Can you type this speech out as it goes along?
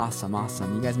Awesome,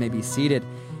 awesome. You guys may be seated.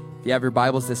 If you have your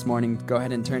Bibles this morning, go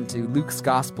ahead and turn to Luke's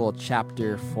Gospel,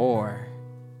 chapter 4.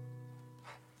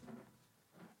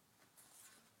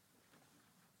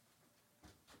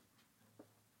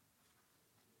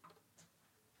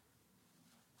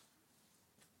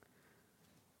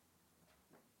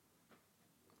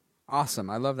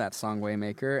 Awesome. I love that song,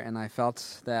 Waymaker, and I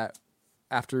felt that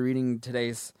after reading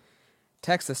today's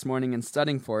text this morning and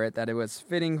studying for it, that it was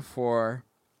fitting for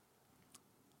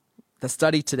the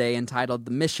study today entitled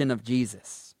The Mission of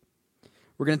Jesus.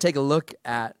 We're going to take a look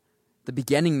at the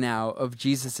beginning now of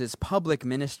Jesus' public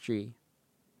ministry,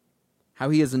 how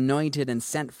he is anointed and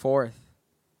sent forth.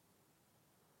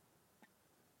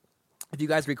 If you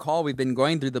guys recall, we've been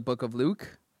going through the book of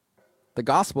Luke, the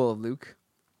Gospel of Luke,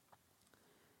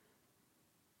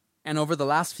 and over the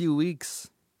last few weeks,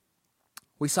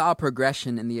 we saw a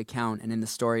progression in the account and in the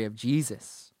story of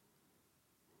Jesus.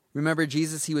 Remember,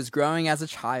 Jesus, he was growing as a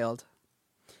child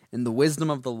in the wisdom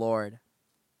of the Lord.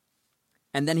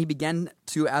 And then he began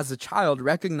to, as a child,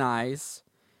 recognize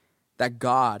that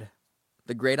God,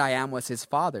 the great I Am, was his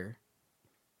father.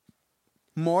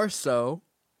 More so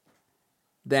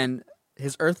than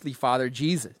his earthly father,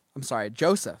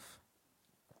 Joseph.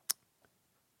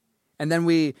 And then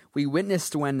we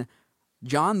witnessed when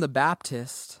John the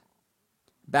Baptist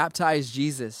baptized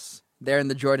Jesus there in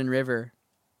the Jordan River.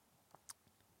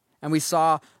 And we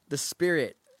saw the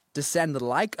Spirit descend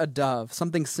like a dove,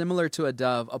 something similar to a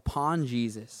dove, upon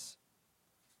Jesus.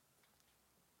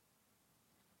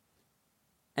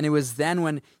 And it was then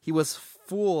when he was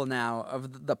full now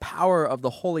of the power of the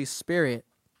Holy Spirit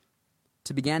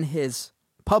to begin his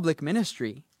public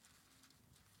ministry.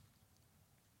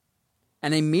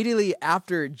 And immediately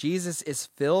after Jesus is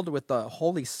filled with the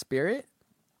Holy Spirit,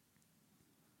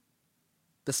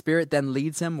 the Spirit then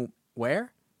leads him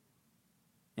where?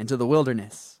 Into the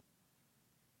wilderness.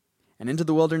 And into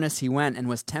the wilderness he went and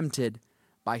was tempted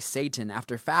by Satan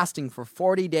after fasting for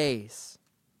 40 days.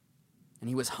 And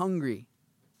he was hungry.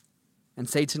 And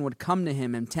Satan would come to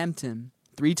him and tempt him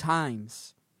 3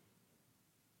 times.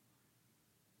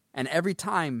 And every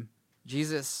time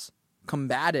Jesus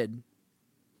combated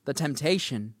the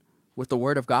temptation with the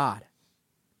word of God.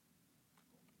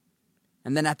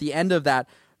 And then at the end of that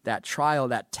trial,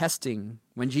 that testing,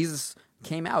 when Jesus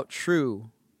came out true,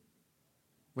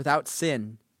 without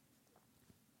sin,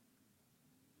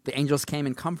 the angels came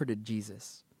and comforted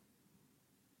Jesus.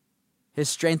 His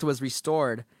strength was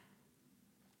restored.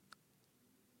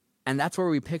 And that's where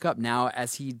we pick up now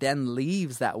as he then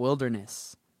leaves that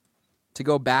wilderness to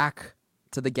go back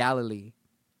to the Galilee.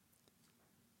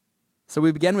 So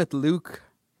we begin with Luke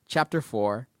chapter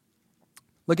 4.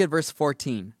 Look at verse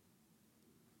 14.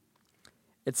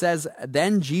 It says,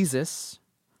 "Then Jesus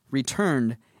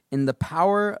returned in the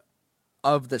power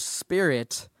of the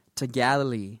Spirit to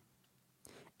Galilee,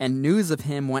 and news of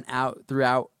him went out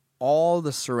throughout all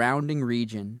the surrounding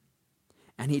region.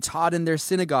 And he taught in their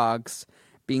synagogues,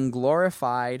 being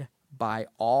glorified by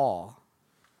all."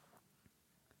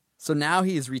 So now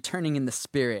he is returning in the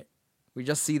Spirit. We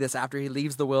just see this after he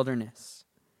leaves the wilderness.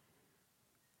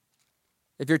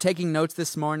 If you're taking notes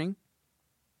this morning,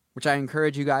 which I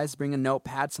encourage you guys, bring a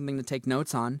notepad, something to take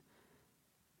notes on.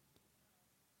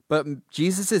 But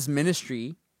Jesus'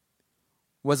 ministry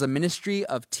was a ministry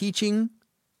of teaching,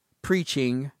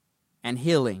 preaching, and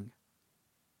healing.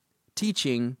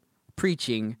 Teaching,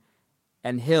 preaching,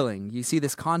 and healing. You see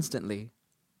this constantly.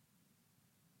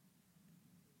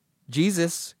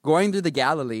 Jesus, going through the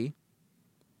Galilee,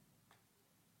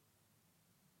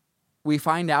 we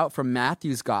find out from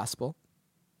Matthew's gospel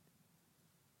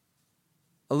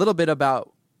a little bit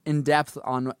about in depth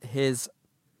on his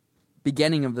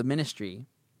beginning of the ministry.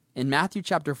 In Matthew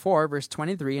chapter 4, verse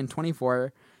 23 and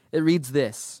 24, it reads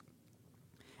this: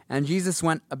 "And Jesus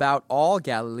went about all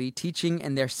Galilee, teaching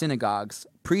in their synagogues,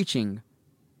 preaching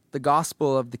the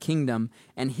gospel of the kingdom,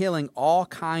 and healing all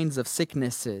kinds of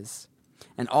sicknesses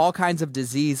and all kinds of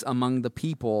disease among the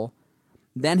people.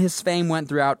 Then his fame went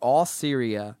throughout all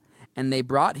Syria, and they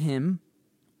brought him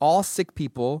all sick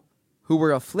people who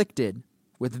were afflicted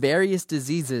with various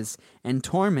diseases and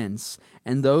torments,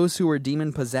 and those who were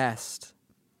demon-possessed,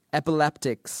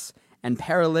 epileptics, and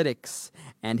paralytics,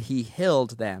 and he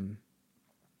healed them."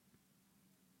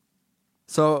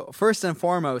 So first and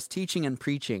foremost, teaching and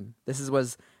preaching. This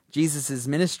was Jesus'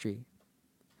 ministry.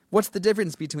 What's the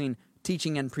difference between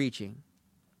teaching and preaching?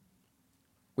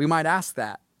 We might ask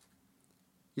that.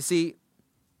 You see,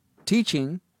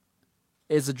 teaching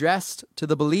is addressed to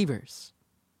the believers.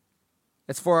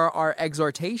 It's for our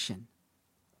exhortation.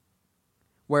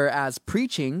 Whereas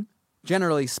preaching,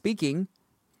 generally speaking,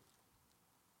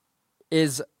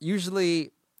 is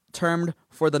usually termed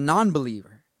for the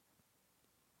non-believer.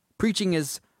 Preaching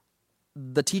is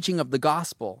the teaching of the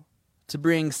gospel to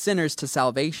bring sinners to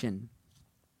salvation.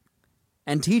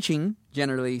 And teaching,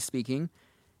 generally speaking,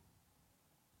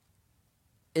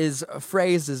 is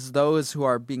phrased as those who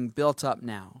are being built up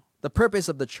now. The purpose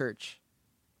of the church,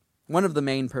 one of the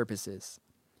main purposes,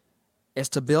 is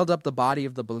to build up the body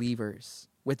of the believers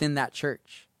within that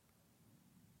church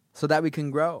so that we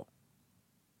can grow.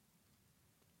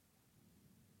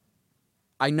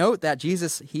 I note that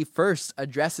Jesus, he first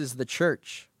addresses the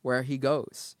church where he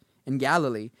goes. In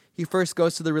Galilee, he first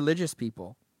goes to the religious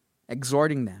people,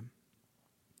 exhorting them.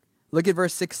 Look at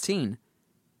verse 16.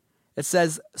 It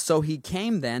says, "So he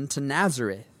came then to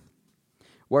Nazareth,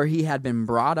 where he had been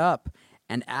brought up,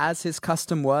 and as his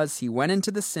custom was, he went into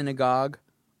the synagogue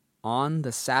on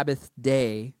the Sabbath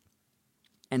day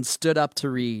and stood up to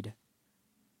read."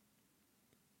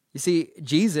 You see,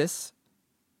 Jesus,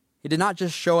 he did not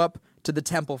just show up to the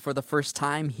temple for the first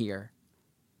time here.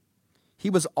 He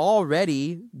was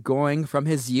already going from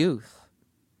his youth.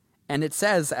 And it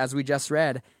says, as we just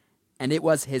read, and it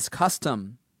was his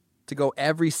custom to go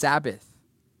every Sabbath.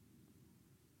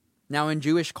 Now in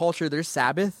Jewish culture, their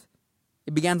Sabbath,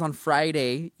 it begins on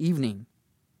Friday evening,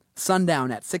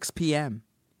 sundown at 6 p.m.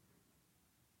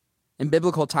 In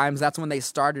biblical times, that's when they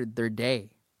started their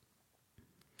day.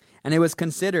 And it was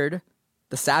considered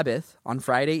the Sabbath on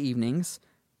Friday evenings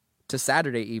to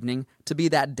Saturday evening to be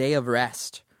that day of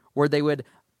rest, where they would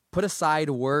put aside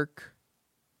work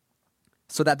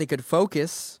so that they could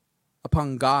focus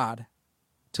upon God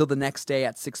till the next day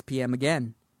at 6 p.m.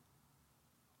 again.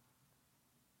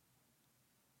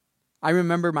 I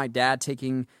remember my dad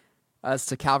taking us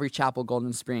to Calvary Chapel,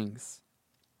 Golden Springs,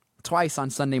 twice on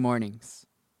Sunday mornings.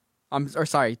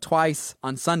 Twice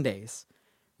on Sundays.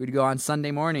 We'd go on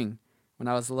Sunday morning when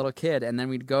I was a little kid, and then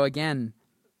we'd go again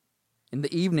in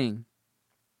the evening.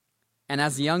 And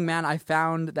as a young man, I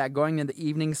found that going in the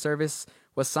evening service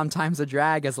was sometimes a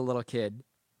drag as a little kid.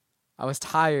 I was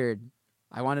tired.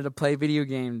 I wanted to play video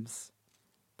games.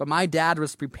 But my dad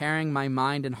was preparing my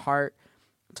mind and heart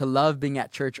to love being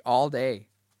at church all day.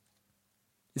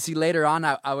 You see, later on,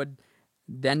 I would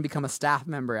then become a staff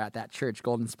member at that church,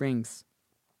 Golden Springs.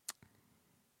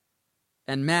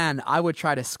 And man, I would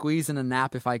try to squeeze in a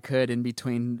nap if I could in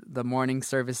between the morning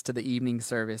service to the evening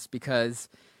service because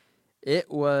it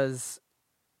was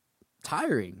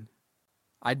tiring.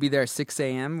 I'd be there at 6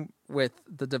 a.m. with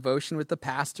the devotion with the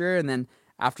pastor, and then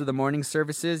after the morning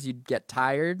services, you'd get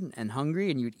tired and hungry,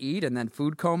 and you'd eat, and then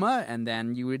food coma, and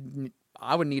then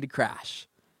I would need a crash.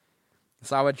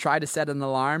 So I would try to set an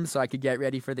alarm so I could get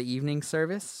ready for the evening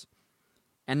service.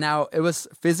 And now it was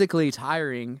physically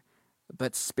tiring,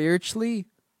 but spiritually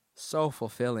so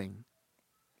fulfilling.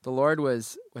 The Lord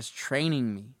was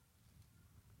training me.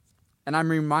 And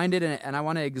I'm reminded, and I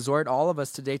want to exhort all of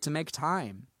us today to make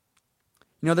time.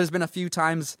 You know, there's been a few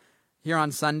times here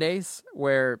on Sundays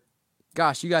where,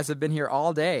 gosh, you guys have been here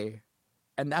all day.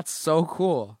 And that's so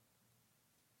cool.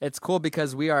 It's cool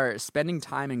because we are spending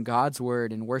time in God's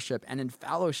word, in worship, and in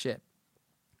fellowship,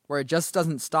 where it just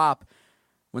doesn't stop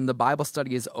when the Bible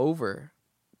study is over,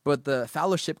 but the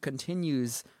fellowship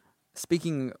continues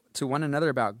speaking to one another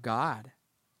about God.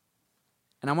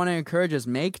 And I want to encourage us,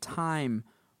 make time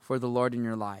for the Lord in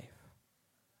your life.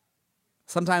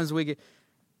 Sometimes we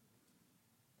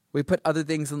put other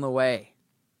things in the way.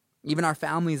 Even our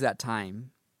families at times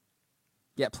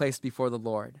get placed before the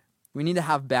Lord. We need to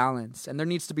have balance, and there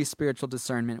needs to be spiritual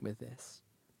discernment with this.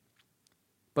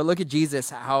 But look at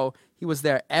Jesus, how he was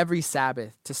there every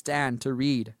Sabbath to stand, to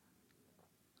read.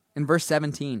 In verse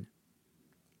 17,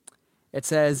 it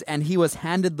says, "And he was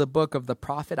handed the book of the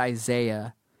prophet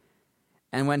Isaiah,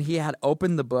 and when he had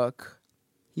opened the book,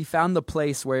 he found the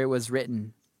place where it was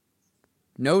written."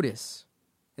 Notice,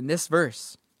 in this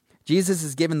verse, Jesus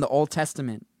is given the Old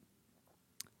Testament.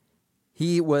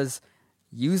 He was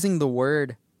using the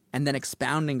word and then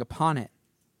expounding upon it.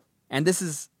 And this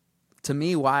is, to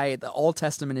me, why the Old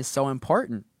Testament is so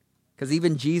important, because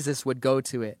even Jesus would go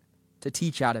to it to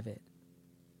teach out of it.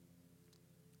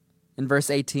 In verse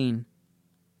 18,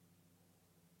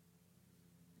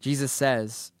 Jesus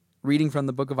says, reading from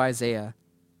the book of Isaiah,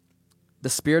 "The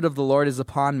Spirit of the Lord is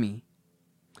upon me,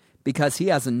 because he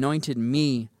has anointed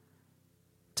me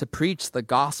to preach the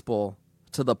gospel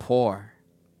to the poor.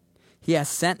 He has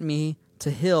sent me to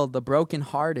heal the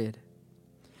brokenhearted,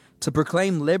 to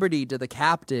proclaim liberty to the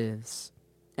captives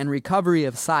and recovery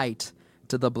of sight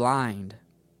to the blind,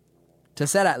 to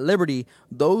set at liberty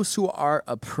those who are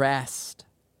oppressed,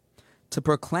 to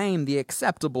proclaim the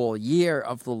acceptable year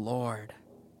of the Lord."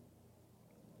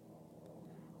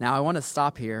 Now I want to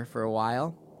stop here for a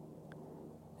while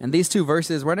And these two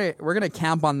verses, we're gonna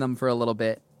camp on them for a little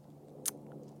bit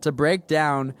to break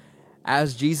down,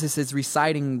 as Jesus is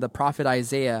reciting the prophet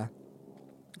Isaiah,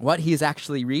 what he's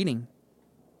actually reading.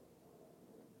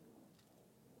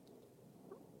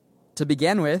 To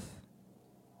begin with,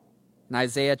 in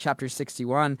Isaiah chapter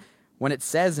 61, when it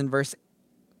says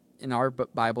in our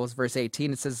Bibles, verse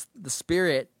 18, it says, the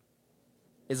Spirit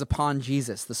is upon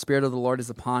Jesus. The Spirit of the Lord is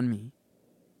upon me.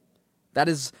 That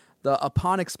is the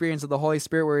upon experience of the Holy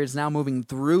Spirit, where it's now moving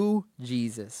through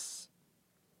Jesus.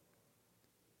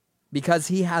 Because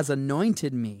he has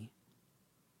anointed me.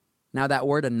 Now that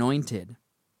word anointed,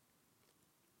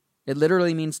 it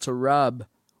literally means to rub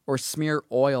or smear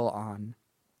oil on,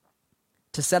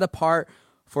 to set apart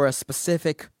for a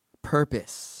specific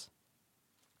purpose.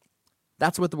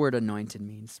 That's what the word anointed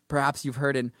means. Perhaps you've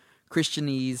heard in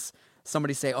Christianese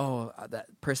somebody say, oh,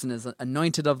 that person is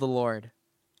anointed of the Lord.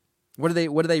 What do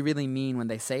they really mean when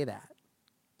they say that?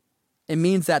 It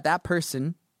means that that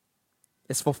person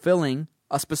is fulfilling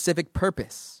a specific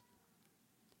purpose.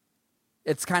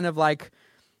 It's kind of like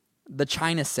the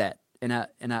china set in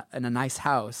a nice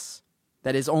house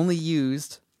that is only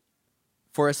used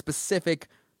for a specific,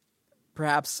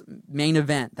 perhaps, main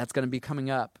event that's going to be coming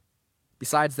up.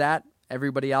 Besides that,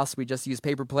 everybody else, we just use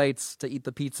paper plates to eat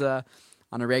the pizza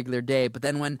on a regular day. But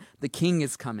then when the king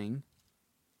is coming,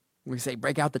 we say,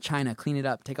 break out the china, clean it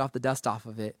up, take off the dust off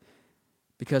of it,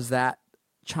 because that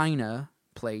china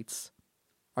plates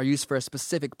are used for a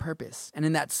specific purpose. And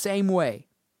in that same way,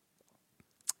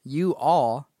 you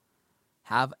all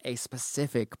have a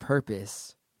specific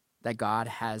purpose that God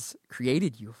has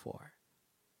created you for.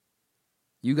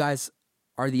 You guys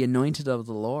are the anointed of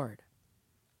the Lord.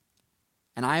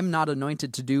 And I am not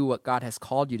anointed to do what God has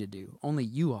called you to do. Only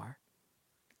you are.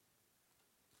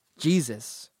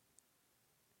 Jesus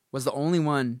was the only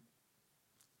one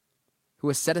who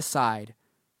was set aside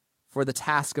for the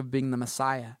task of being the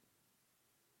Messiah,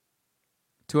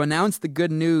 to announce the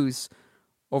good news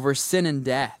over sin and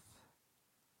death.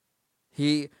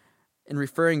 He, in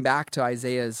referring back to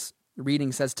Isaiah's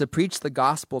reading, says to preach the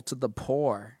gospel to the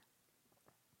poor.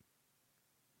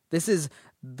 This is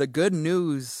the good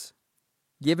news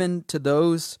given to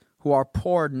those who are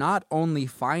poor, not only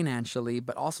financially,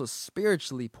 but also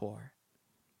spiritually poor.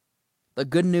 The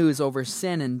good news over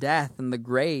sin and death and the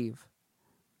grave.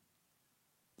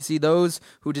 You see, those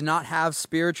who did not have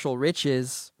spiritual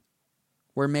riches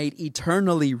were made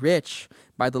eternally rich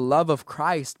by the love of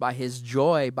Christ, by his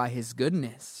joy, by his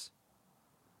goodness.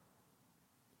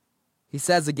 He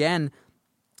says again,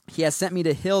 he has sent me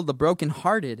to heal the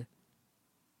brokenhearted.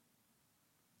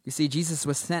 You see, Jesus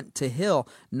was sent to heal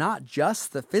not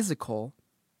just the physical,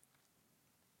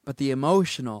 but the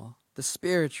emotional, the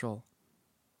spiritual,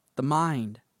 the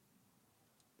mind.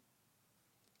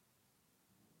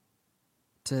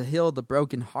 To heal the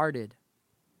brokenhearted.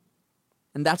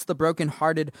 And that's the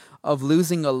brokenhearted of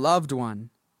losing a loved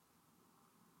one.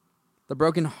 The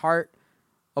broken heart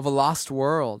of a lost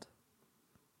world.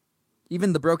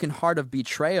 Even the broken heart of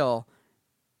betrayal,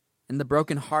 and the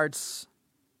broken hearts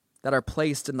that are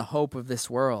placed in the hope of this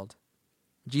world.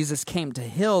 Jesus came to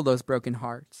heal those broken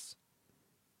hearts.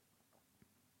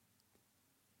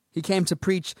 He came to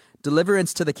preach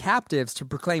deliverance to the captives, to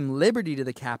proclaim liberty to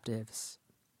the captives.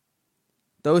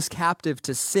 Those captive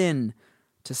to sin,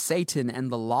 to Satan and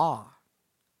the law.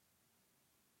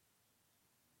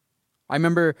 I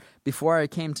remember before I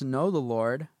came to know the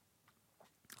Lord,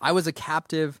 I was a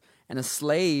captive and a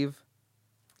slave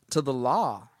to the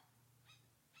law.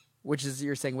 Which is,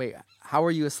 you're saying, wait, how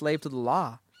are you a slave to the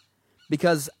law?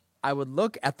 Because I would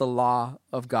look at the law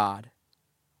of God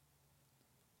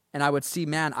and I would see,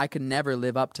 man, I could never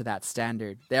live up to that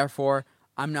standard. Therefore,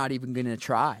 I'm not even going to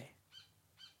try.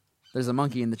 There's a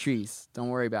monkey in the trees. Don't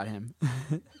worry about him.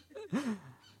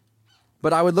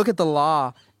 But I would look at the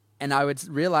law and I would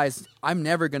realize I'm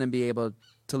never going to be able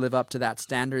to live up to that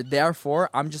standard. Therefore,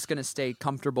 I'm just going to stay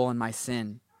comfortable in my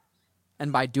sin.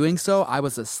 And by doing so, I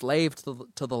was a slave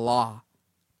to the law.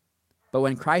 But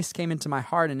when Christ came into my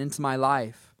heart and into my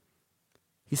life,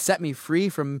 he set me free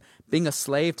from being a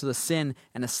slave to the sin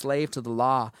and a slave to the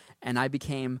law. And I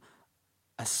became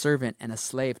a servant and a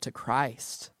slave to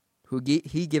Christ.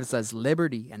 He gives us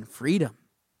liberty and freedom.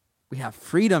 We have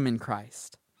freedom in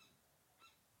Christ.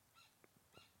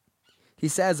 He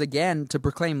says again to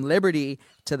proclaim liberty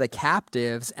to the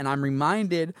captives. And I'm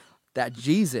reminded that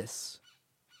Jesus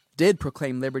did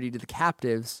proclaim liberty to the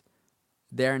captives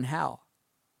there in hell.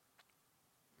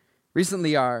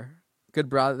 Recently, our good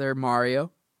brother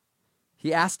Mario,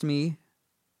 he asked me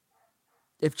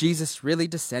if Jesus really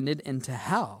descended into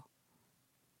hell.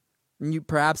 And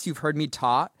perhaps you've heard me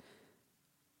taught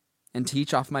and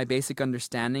teach off my basic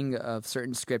understanding of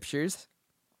certain scriptures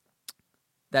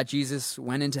that Jesus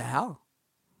went into hell.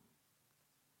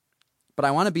 But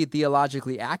I want to be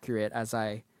theologically accurate as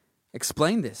I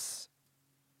explain this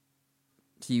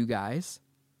to you guys.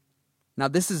 Now,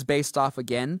 this is based off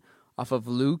of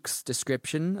Luke's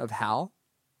description of hell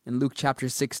in Luke chapter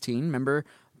 16. Remember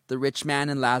the rich man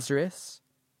and Lazarus?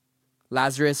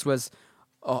 Lazarus was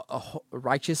a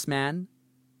righteous man,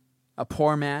 a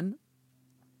poor man,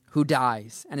 who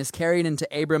dies and is carried into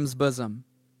Abram's bosom.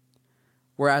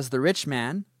 Whereas the rich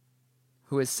man,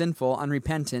 who is sinful,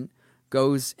 unrepentant,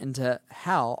 goes into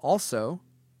hell also,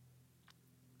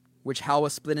 which hell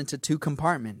was split into two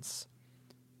compartments.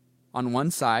 On one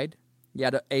side, you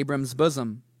had Abram's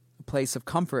bosom, a place of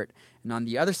comfort, and on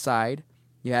the other side,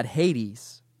 you had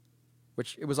Hades,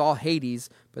 which it was all Hades,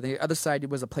 but the other side, it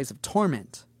was a place of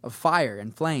torment, of fire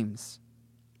and flames.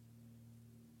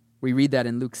 We read that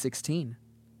in Luke 16.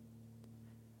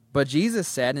 But Jesus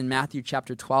said in Matthew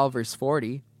chapter 12, verse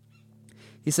 40,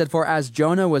 he said, "For as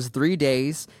Jonah was 3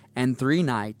 days and 3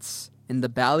 nights in the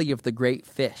belly of the great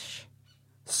fish,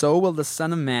 so will the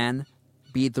Son of Man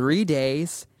be 3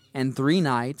 days and 3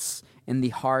 nights in the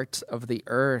heart of the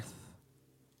earth."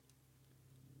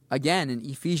 Again, in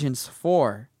Ephesians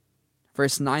 4,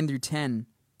 verse 9 through 10,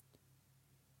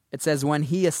 it says, "When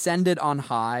he ascended on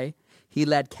high, he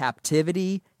led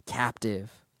captivity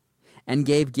captive and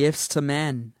gave gifts to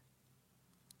men.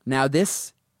 Now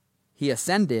this, he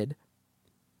ascended,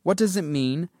 what does it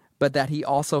mean but that he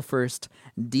also first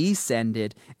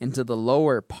descended into the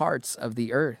lower parts of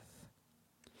the earth?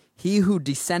 He who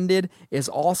descended is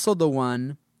also the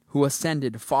one who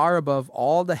ascended far above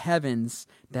all the heavens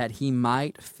that he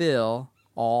might fill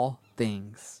all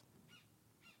things."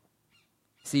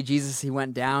 See, Jesus, he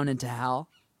went down into hell,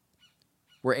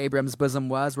 where Abraham's bosom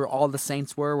was, where all the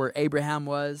saints were, where Abraham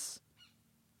was.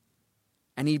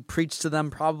 And he preached to them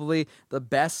probably the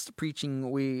best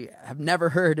preaching we have never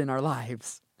heard in our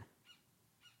lives.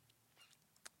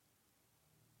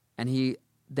 And he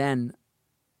then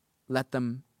let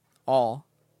them all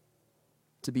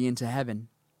to be into heaven.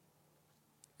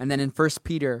 And then in 1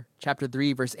 Peter chapter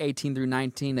 3, verse 18 through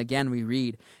 19, again we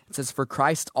read, it says, "For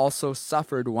Christ also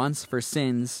suffered once for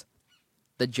sins,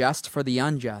 the just for the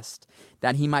unjust,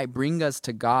 that he might bring us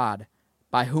to God,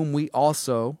 by whom we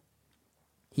also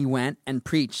he went and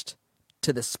preached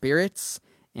to the spirits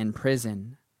in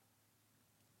prison."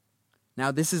 Now,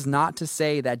 this is not to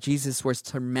say that Jesus was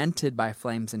tormented by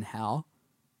flames in hell.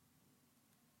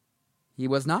 He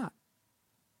was not.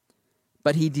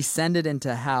 But he descended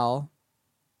into hell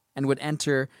and would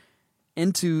enter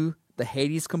into the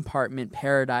Hades compartment,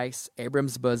 paradise,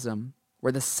 Abram's bosom,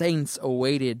 where the saints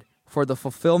awaited for the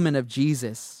fulfillment of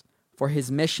Jesus, for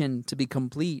his mission to be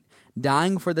complete,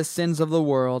 dying for the sins of the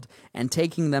world and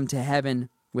taking them to heaven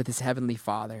with his heavenly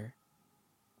Father.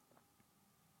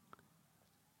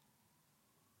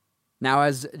 Now,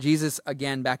 as Jesus,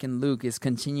 again, back in Luke, is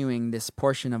continuing this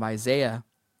portion of Isaiah,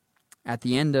 at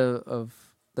the end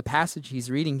of the passage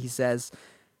he's reading, he says,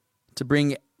 to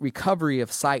bring recovery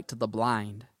of sight to the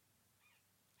blind.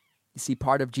 You see,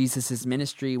 part of Jesus'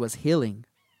 ministry was healing.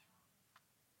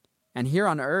 And here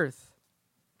on earth,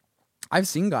 I've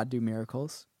seen God do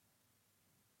miracles.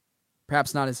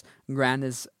 Perhaps not as grand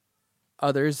as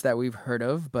others that we've heard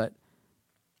of, but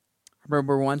I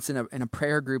remember once in a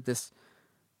prayer group, this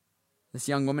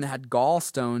young woman had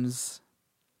gallstones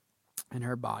in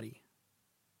her body.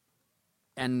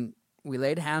 And we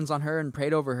laid hands on her and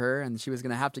prayed over her, and she was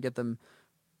going to have to get them.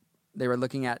 They were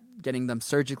looking at getting them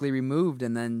surgically removed,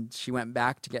 and then she went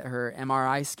back to get her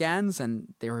MRI scans,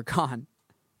 and they were gone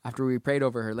after we prayed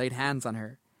over her, laid hands on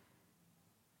her.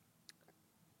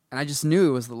 And I just knew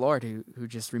it was the Lord who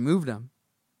just removed them.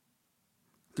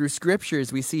 Through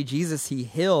scriptures, we see Jesus, he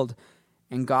healed,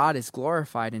 and God is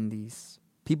glorified in these.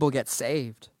 People get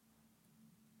saved.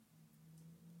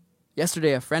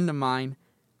 Yesterday, a friend of mine,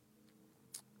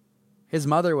 his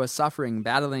mother was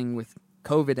battling with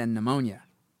COVID and pneumonia.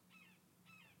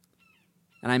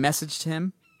 And I messaged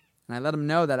him, and I let him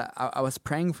know that I was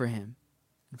praying for him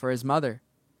and for his mother.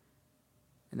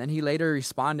 And then he later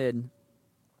responded,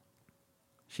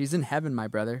 "She's in heaven, my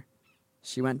brother.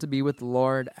 She went to be with the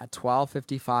Lord at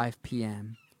 12:55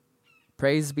 p.m.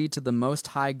 Praise be to the Most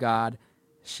High God.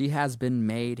 She has been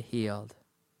made healed."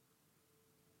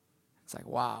 It's like,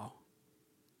 wow.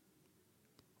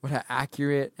 What an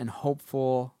accurate and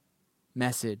hopeful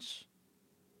message.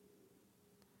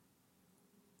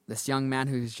 This young man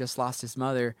who's just lost his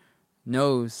mother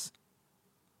knows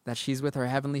that she's with her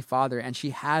Heavenly Father, and she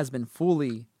has been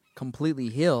fully, completely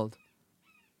healed.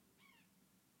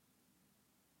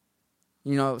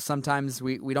 You know, sometimes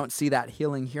we don't see that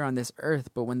healing here on this earth,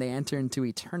 but when they enter into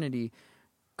eternity,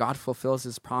 God fulfills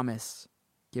his promise,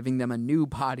 giving them a new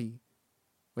body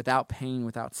without pain,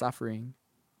 without suffering.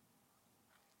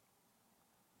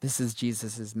 This is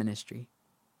Jesus' ministry.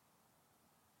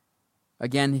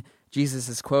 Again, Jesus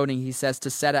is quoting, he says, to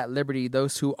set at liberty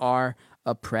those who are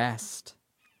oppressed.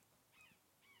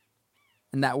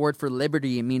 And that word for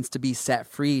liberty, it means to be set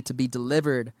free, to be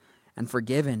delivered and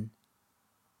forgiven.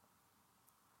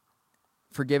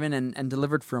 Forgiven and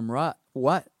delivered from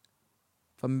what?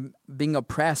 From being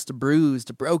oppressed,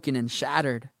 bruised, broken, and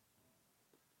shattered.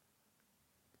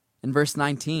 In verse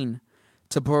 19,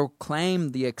 to proclaim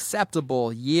the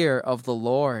acceptable year of the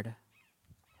Lord,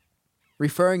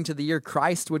 referring to the year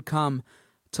Christ would come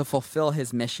to fulfill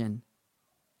his mission.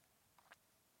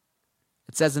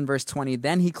 It says in verse 20,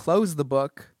 then he closed the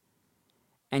book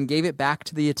and gave it back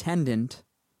to the attendant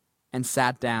and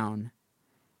sat down.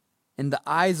 And the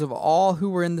eyes of all who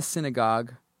were in the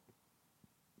synagogue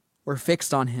were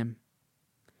fixed on him.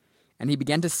 And he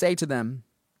began to say to them,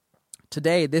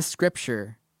 today this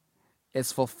scripture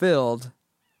is fulfilled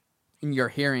in your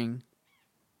hearing.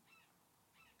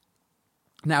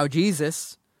 Now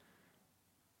Jesus,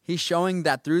 he's showing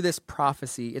that through this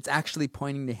prophecy, it's actually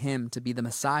pointing to him to be the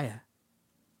Messiah.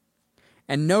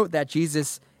 And note that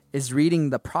Jesus is reading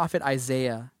the prophet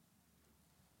Isaiah.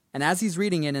 And as he's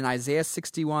reading it in Isaiah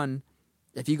 61,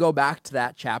 if you go back to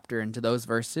that chapter and to those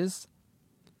verses,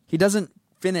 he doesn't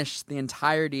finish the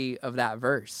entirety of that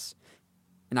verse.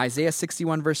 In Isaiah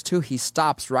 61 verse 2, he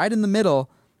stops right in the middle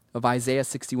of Isaiah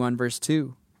 61 verse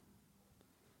 2.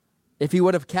 If he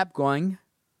would have kept going,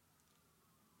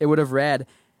 it would have read,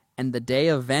 and the day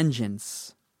of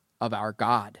vengeance of our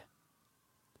God.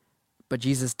 But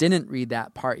Jesus didn't read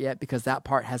that part yet because that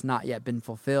part has not yet been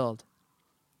fulfilled.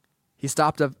 He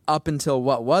stopped up until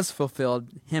what was fulfilled,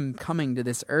 him coming to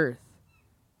this earth.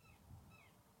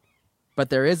 But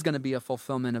there is going to be a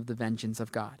fulfillment of the vengeance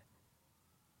of God.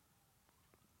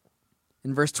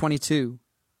 In verse 22,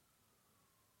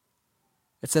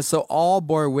 it says, so all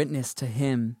bore witness to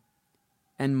him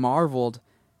and marveled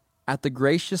at the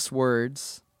gracious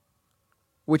words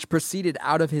which proceeded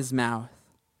out of his mouth.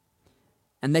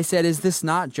 And they said, is this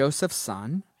not Joseph's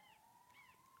son?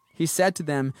 He said to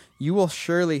them, you will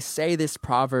surely say this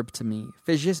proverb to me,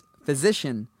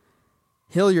 physician,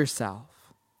 heal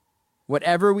yourself.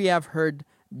 Whatever we have heard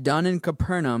done in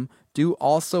Capernaum, do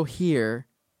also here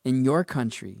in your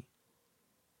country.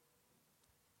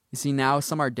 You see, now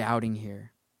some are doubting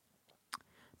here.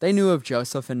 They knew of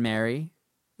Joseph and Mary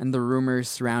and the rumors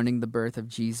surrounding the birth of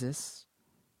Jesus.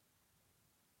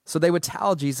 So they would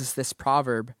tell Jesus this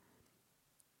proverb,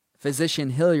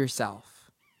 physician, heal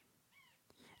yourself.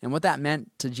 And what that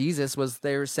meant to Jesus was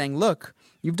they were saying, look,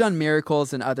 you've done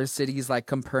miracles in other cities like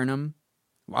Capernaum.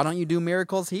 Why don't you do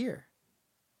miracles here?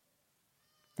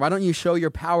 Why don't you show your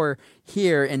power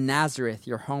here in Nazareth,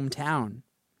 your hometown?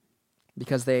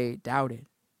 Because they doubted.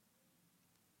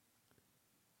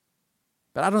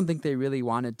 But I don't think they really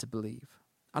wanted to believe.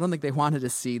 I don't think they wanted to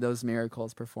see those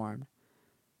miracles performed.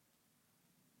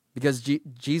 Because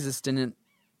Jesus didn't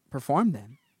perform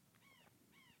them.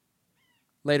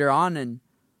 Later on in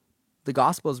the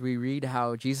Gospels, we read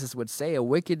how Jesus would say, a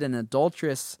wicked and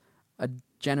adulterous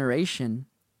generation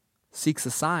seeks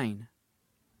a sign.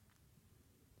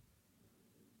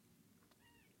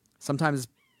 Sometimes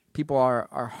people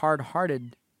are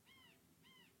hard-hearted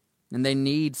and they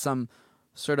need some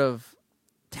sort of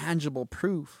tangible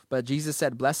proof. But Jesus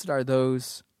said, blessed are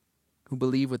those who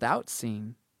believe without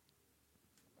seeing.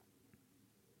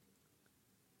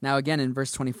 Now again in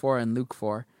verse 24 in Luke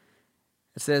 4,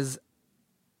 it says,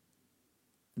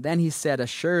 then he said,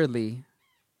 assuredly,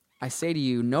 I say to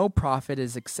you, no prophet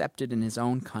is accepted in his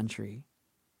own country.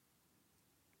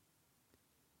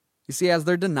 You see, as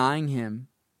they're denying him,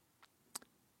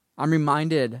 I'm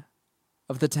reminded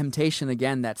of the temptation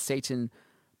again that Satan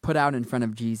put out in front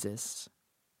of Jesus.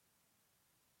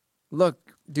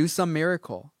 Look, do some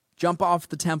miracle. Jump off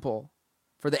the temple,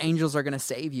 for the angels are going to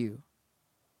save you.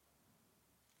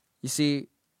 You see,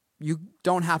 you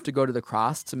don't have to go to the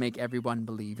cross to make everyone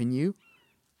believe in you.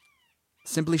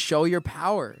 Simply show your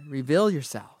power, reveal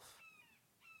yourself.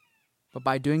 But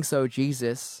by doing so,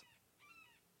 Jesus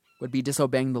would be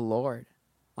disobeying the Lord,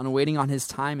 waiting on his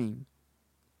timing.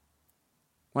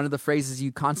 One of the phrases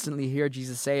you constantly hear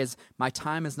Jesus say is, my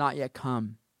time has not yet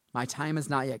come. My time has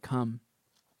not yet come.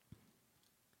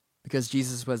 Because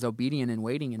Jesus was obedient and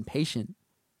waiting and patient.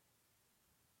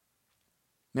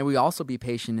 May we also be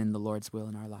patient in the Lord's will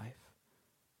in our life.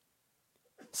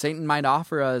 Satan might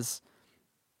offer us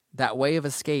that way of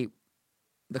escape,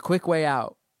 the quick way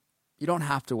out. You don't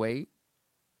have to wait.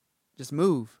 Just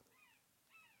move.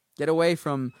 Get away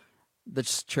from the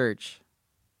church.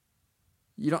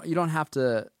 You don't have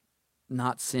to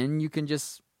not sin. You can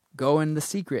just go in the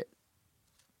secret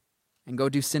and go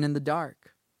do sin in the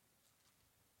dark.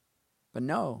 But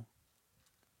no.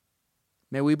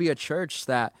 May we be a church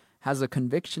that has a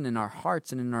conviction in our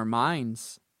hearts and in our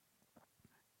minds,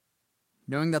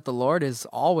 knowing that the Lord is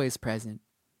always present.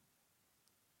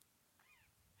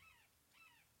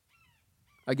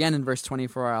 Again, in verse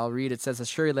 24, I'll read, it says,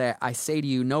 "Assuredly I say to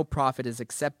you, no prophet is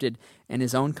accepted in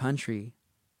his own country."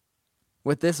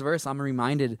 With this verse, I'm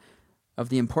reminded of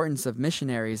the importance of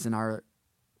missionaries in our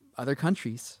other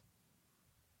countries.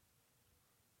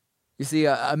 You see,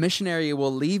 a missionary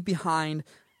will leave behind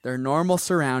their normal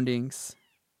surroundings,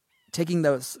 taking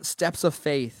those steps of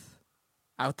faith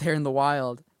out there in the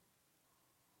wild,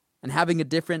 and having a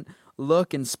different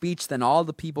look and speech than all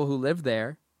the people who live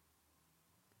there.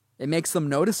 It makes them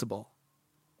noticeable.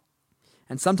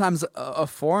 And sometimes a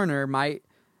foreigner might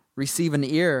receive an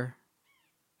ear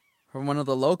from one of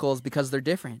the locals because they're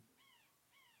different.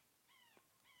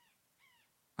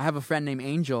 I have a friend named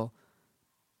Angel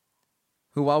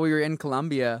who, while we were in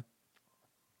Colombia,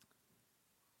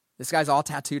 this guy's all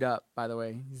tattooed up, by the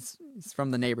way. He's from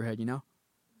the neighborhood, you know?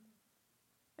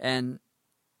 And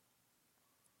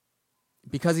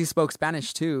because he spoke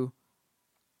Spanish too,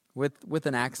 with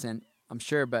an accent, I'm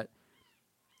sure, but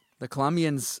the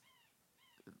Colombians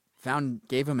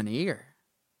gave him an ear.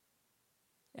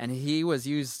 And he was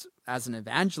used as an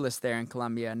evangelist there in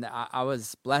Colombia, and I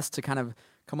was blessed to kind of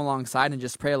come alongside and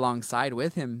just pray alongside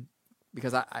with him,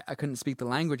 because I couldn't speak the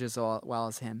language as well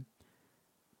as him.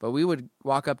 But we would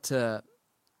walk up to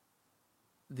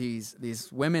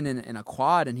these women in a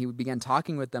quad, and he would begin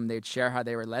talking with them. They'd share how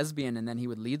they were lesbian, and then he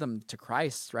would lead them to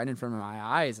Christ right in front of my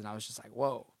eyes, and I was just like,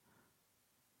 whoa.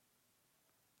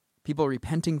 People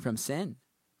repenting from sin.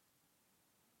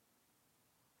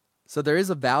 So there is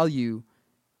a value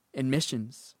in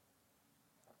missions.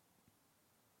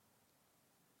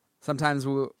 Sometimes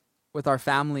with our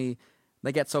family,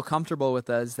 they get so comfortable with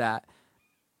us that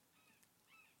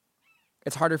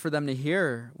it's harder for them to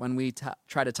hear when we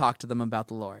try to talk to them about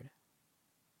the Lord.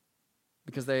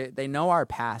 Because they know our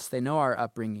past, they know our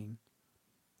upbringing.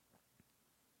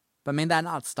 But may that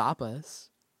not stop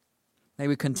us. May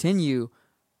we continue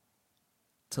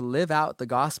to live out the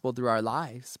gospel through our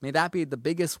lives. May that be the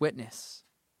biggest witness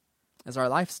as our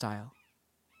lifestyle.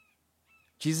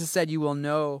 Jesus said, "You will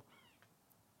know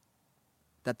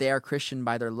that they are Christian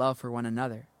by their love for one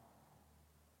another."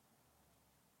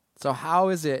 So how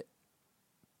is it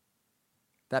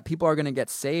that people are going to get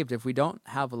saved if we don't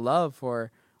have love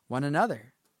for one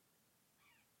another?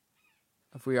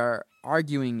 If we are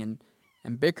arguing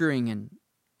and bickering and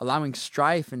allowing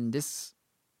strife and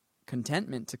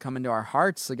discontentment to come into our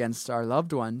hearts against our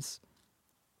loved ones,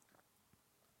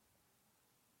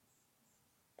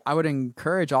 I would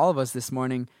encourage all of us this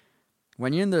morning,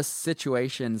 when you're in those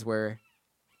situations where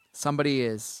somebody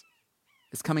is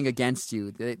coming against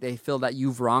you, they feel that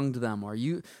you've wronged them, or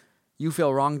you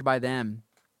feel wronged by them,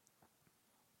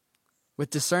 with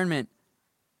discernment,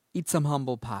 eat some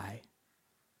humble pie.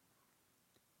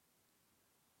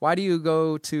 Why do you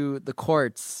go to the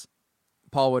courts,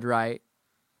 Paul would write?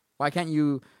 Why can't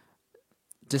you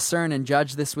discern and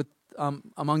judge this with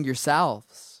among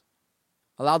yourselves?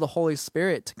 Allow the Holy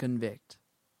Spirit to convict.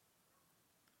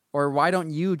 Or why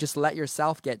don't you just let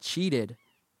yourself get cheated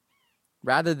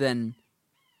rather than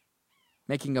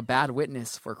making a bad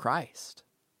witness for Christ?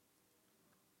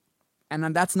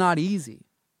 And that's not easy.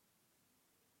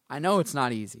 I know it's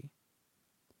not easy.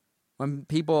 When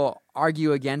people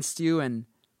argue against you and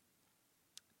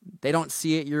they don't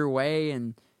see it your way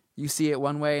and you see it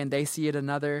one way and they see it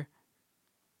another,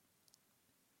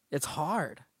 it's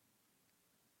hard.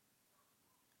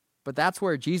 But that's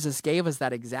where Jesus gave us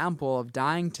that example of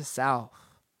dying to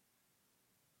self.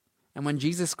 And when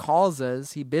Jesus calls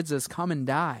us, he bids us come and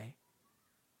die.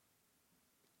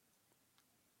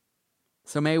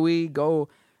 So may we go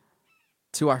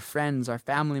to our friends, our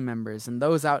family members, and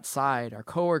those outside, our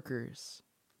coworkers.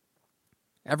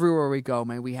 Everywhere we go,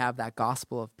 may we have that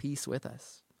gospel of peace with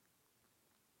us.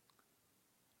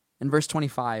 In verse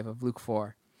 25 of Luke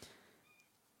 4,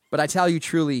 "But I tell you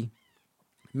truly,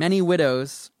 many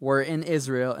widows were in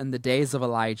Israel in the days of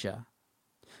Elijah,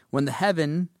 when the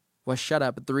heaven was shut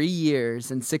up 3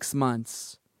 years and 6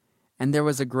 months, and there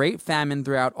was a great famine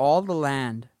throughout all the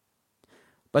land.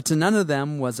 But to none of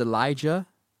them was Elijah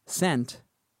sent,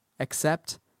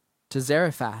 except to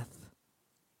Zarephath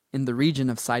in the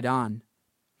region of Sidon,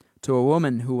 to a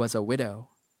woman who was a widow.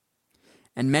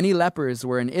 And many lepers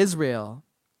were in Israel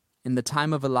in the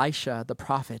time of Elisha the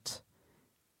prophet,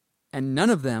 and none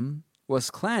of them was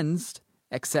cleansed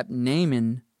except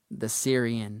Naaman the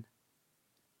Syrian.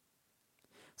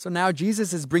 So now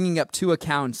Jesus is bringing up two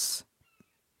accounts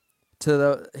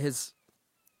to his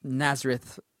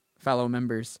Nazareth fellow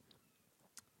members.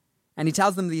 And he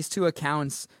tells them these two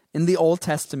accounts in the Old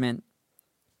Testament,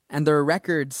 and they're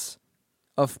records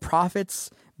of prophets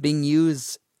being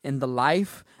used in the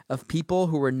life of people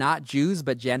who were not Jews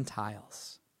but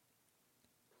Gentiles.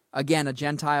 Again, a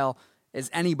Gentile is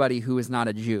anybody who is not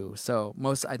a Jew. So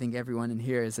I think everyone in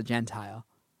here is a Gentile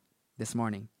this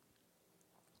morning.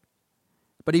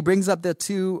 But he brings up the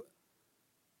two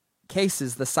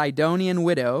cases, the Sidonian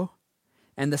widow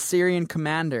and the Syrian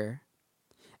commander,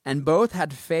 and both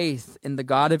had faith in the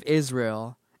God of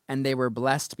Israel, and they were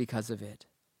blessed because of it.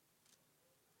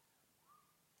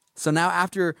 So now,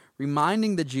 after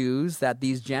reminding the Jews that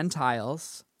these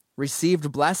Gentiles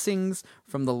received blessings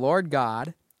from the Lord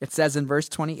God, it says in verse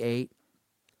 28,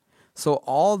 "So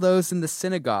all those in the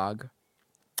synagogue,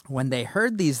 when they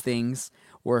heard these things,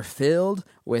 were filled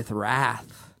with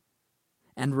wrath,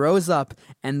 and rose up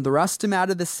and thrust him out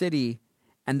of the city,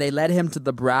 and they led him to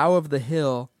the brow of the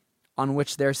hill on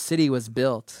which their city was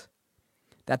built,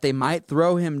 that they might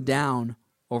throw him down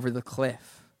over the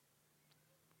cliff."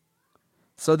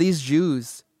 So these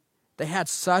Jews, they had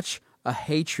such a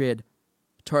hatred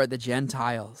toward the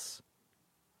Gentiles.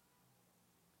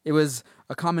 It was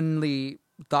a commonly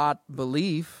thought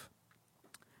belief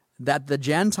that the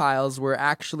Gentiles were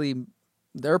actually,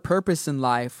 their purpose in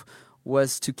life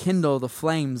was to kindle the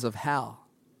flames of hell,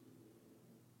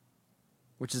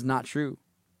 which is not true.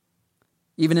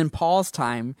 Even in Paul's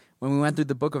time, when we went through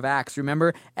the book of Acts,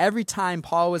 remember, every time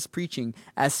Paul was preaching,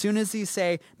 as soon as he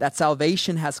say that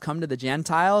salvation has come to the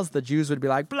Gentiles, the Jews would be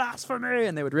like, "Blasphemy!"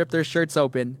 and they would rip their shirts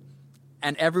open.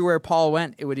 And everywhere Paul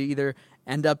went, it would either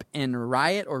end up in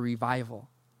riot or revival.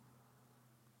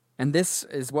 And this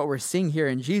is what we're seeing here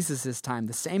in Jesus' time,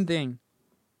 the same thing.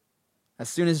 As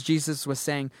soon as Jesus was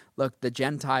saying, look, the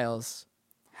Gentiles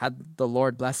had the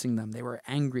Lord blessing them, they were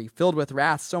angry, filled with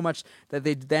wrath, so much that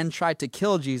they then tried to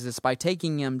kill Jesus by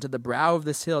taking him to the brow of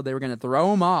this hill. They were going to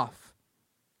throw him off.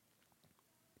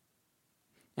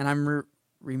 And I'm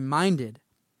reminded,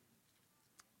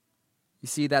 you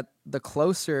see, that the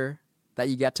closer that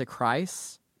you get to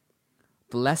Christ,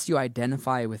 the less you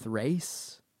identify with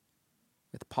race,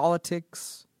 with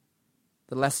politics,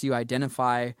 the less you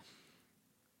identify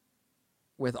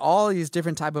with all these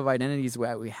different type of identities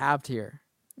that we have here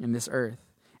in this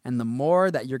earth, and the more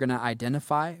that you're going to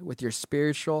identify with your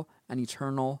spiritual and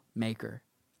eternal maker,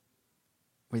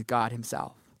 with God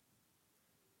himself.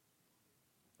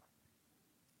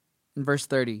 In verse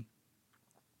 30,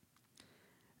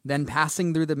 "Then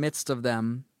passing through the midst of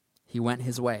them, he went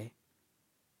his way."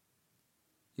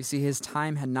 You see, his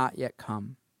time had not yet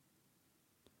come.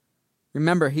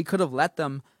 Remember, he could have let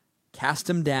them cast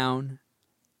him down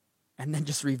and then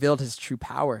just revealed his true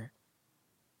power,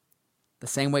 the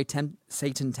same way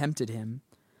Satan tempted him,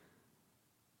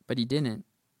 but he didn't.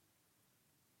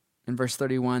 In verse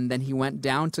 31, "Then he went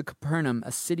down to Capernaum,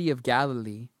 a city of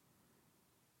Galilee,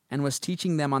 and was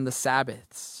teaching them on the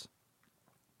Sabbaths.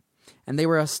 And they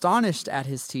were astonished at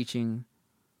his teaching,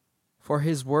 for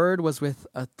his word was with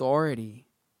authority."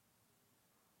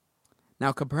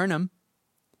 Now, Capernaum,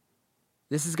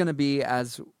 this is going to be,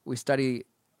 as we study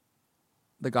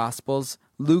the Gospels,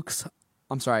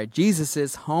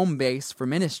 Jesus' home base for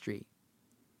ministry.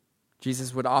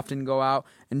 Jesus would often go out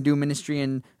and do ministry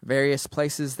in various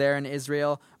places there in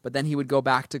Israel, but then he would go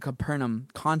back to Capernaum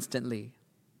constantly.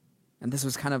 And this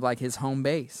was kind of like his home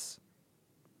base.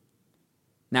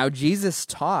 Now, Jesus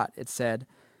taught, it said,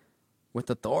 with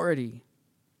authority.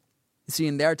 You see,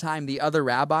 in their time, the other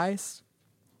rabbis,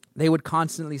 they would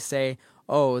constantly say,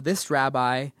 "Oh, this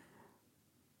rabbi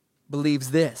believes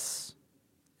this."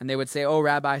 And they would say, "Oh,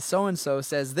 Rabbi so-and-so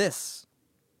says this."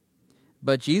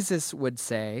 But Jesus would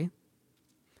say,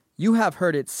 "You have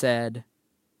heard it said,"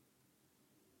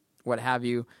 what have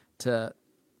you, to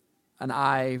an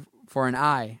eye for an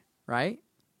eye, right?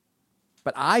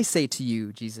 "But I say to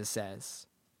you," Jesus says,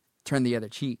 "turn the other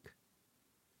cheek."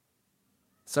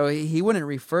 So he wouldn't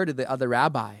refer to the other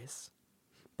rabbis,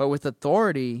 but with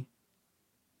authority,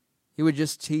 he would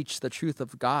just teach the truth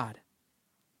of God.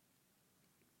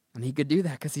 And he could do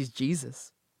that because he's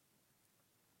Jesus.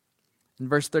 In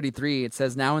verse 33, it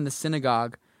says, "Now in the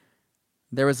synagogue,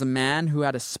 there was a man who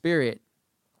had a spirit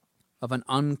of an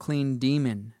unclean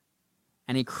demon,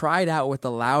 and he cried out with a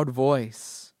loud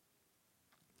voice,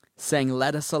 saying,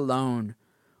 'Let us alone.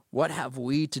 What have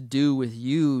we to do with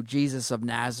you, Jesus of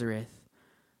Nazareth?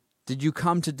 Did you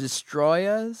come to destroy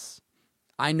us?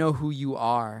 I know who you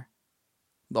are,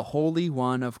 the Holy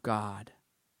One of God.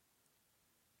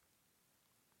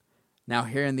 Now,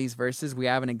 here in these verses, we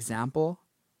have an example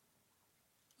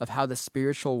of how the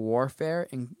spiritual warfare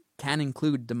can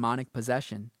include demonic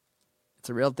possession. It's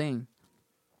a real thing.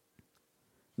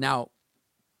 Now,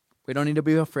 we don't need to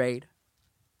be afraid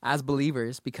as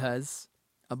believers, because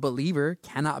a believer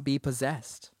cannot be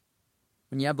possessed.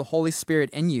 When you have the Holy Spirit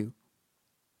in you,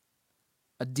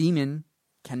 a demon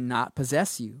cannot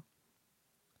possess you.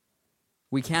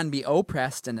 We can be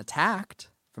oppressed and attacked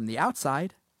from the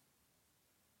outside,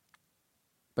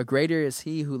 but greater is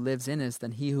he who lives in us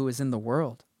than he who is in the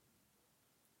world.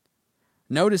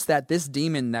 Notice that this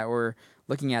demon that we're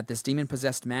looking at, this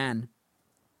demon-possessed man,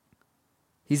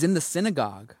 he's in the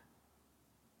synagogue.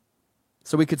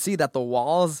 So we could see that the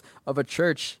walls of a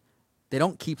church, they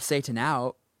don't keep Satan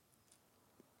out.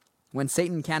 When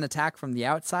Satan can't attack from the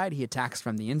outside, he attacks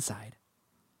from the inside.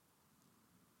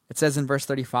 It says in verse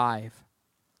 35,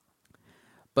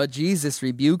 "But Jesus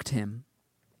rebuked him,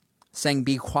 saying,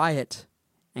 'Be quiet,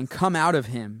 and come out of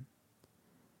him.'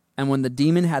 And when the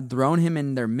demon had thrown him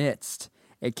in their midst,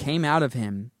 it came out of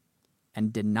him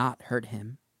and did not hurt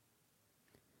him.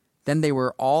 Then they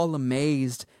were all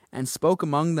amazed and spoke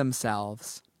among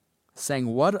themselves, saying,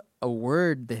 'What a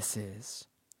word this is!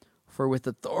 For with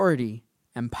authority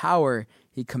and power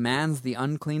he commands the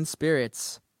unclean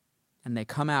spirits, and they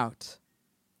come out.'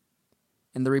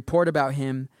 And the report about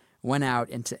him went out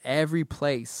into every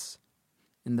place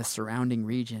in the surrounding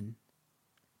region."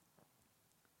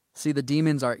 See, the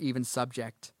demons are even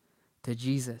subject to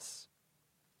Jesus.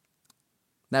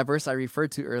 That verse I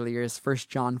referred to earlier is 1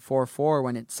 John 4:4,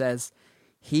 when it says,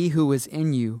 "He who is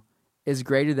in you is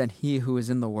greater than he who is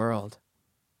in the world."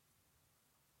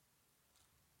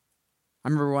 I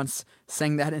remember once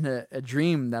saying that in a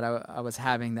dream that I was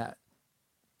having, that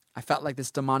I felt like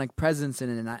this demonic presence in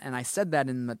it, and I said that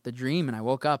in the dream, and I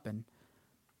woke up, and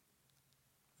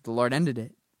the Lord ended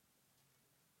it.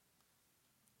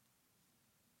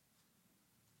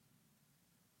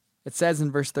 It says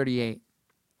in verse 38,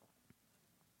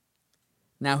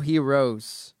 "Now he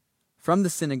arose from the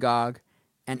synagogue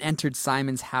and entered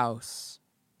Simon's house.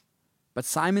 But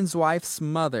Simon's wife's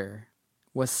mother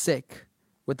was sick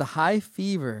with a high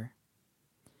fever,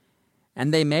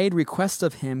 and they made request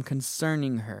of him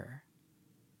concerning her."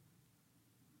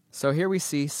 So here we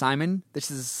see Simon.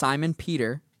 This is Simon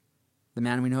Peter, the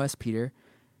man we know as Peter.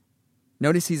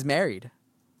 Notice he's married.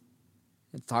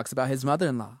 It talks about his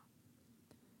mother-in-law.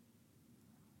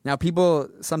 Now, people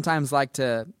sometimes like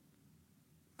to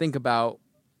think about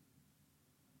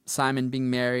Simon being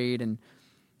married and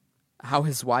how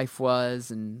his wife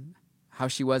was and how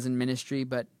she was in ministry,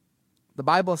 but the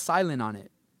Bible is silent on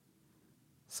it.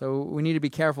 So we need to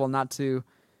be careful not to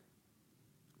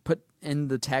put in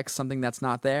the text something that's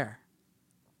not there.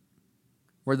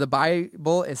 Where the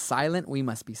Bible is silent, we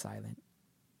must be silent.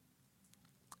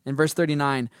 In verse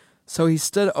 39, "So he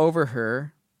stood over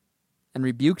her and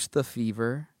rebuked the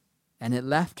fever, and it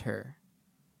left her.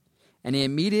 And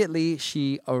immediately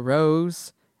she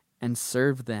arose and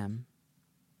served them."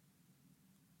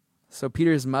 So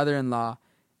Peter's mother-in-law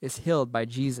is healed by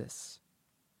Jesus.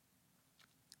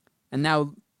 And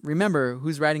now remember,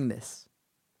 who's writing this?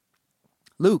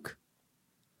 Luke.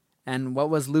 And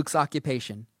what was Luke's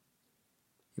occupation?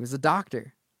 He was a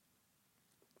doctor.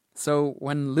 So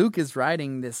when Luke is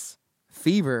writing this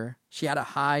fever, she had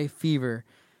a high fever,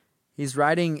 he's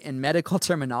writing in medical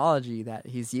terminology that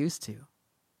he's used to.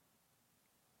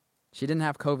 She didn't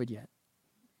have COVID yet.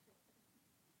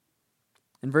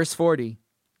 In verse 40,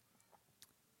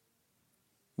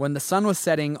 "When the sun was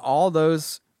setting, all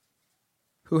those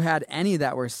who had any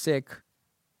that were sick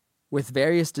with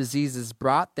various diseases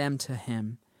brought them to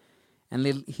him, and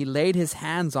he laid his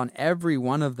hands on every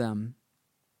one of them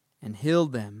and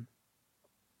healed them.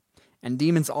 And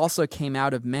demons also came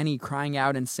out of many, crying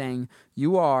out and saying,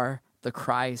 'You are the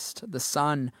Christ, the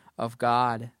Son of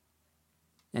God.'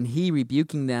 And he,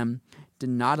 rebuking them, did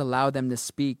not allow them to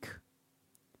speak,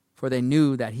 for they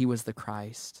knew that he was the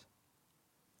Christ."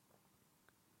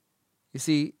 You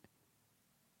see,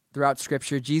 throughout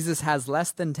Scripture, Jesus has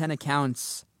less than 10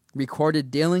 accounts recorded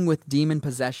dealing with demon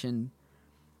possession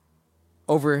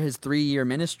over his 3-year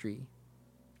ministry.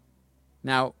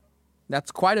 Now,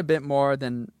 that's quite a bit more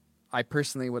than I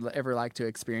personally would ever like to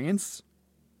experience.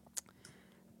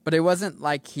 But it wasn't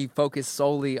like he focused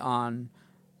solely on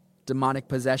demonic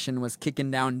possession, was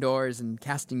kicking down doors and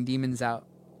casting demons out,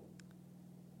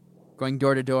 going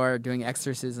door to door, doing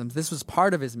exorcisms. This was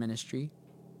part of his ministry.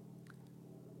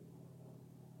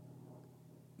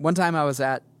 One time I was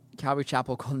at Calvary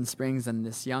Chapel, Golden Springs, and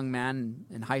this young man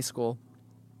in high school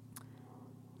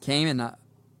came, and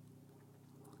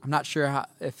I'm not sure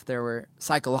if there were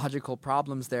psychological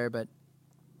problems there, but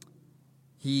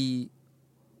I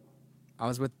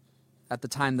was with, at the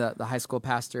time, the high school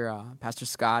pastor, Pastor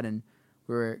Scott, and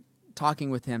we were talking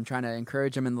with him, trying to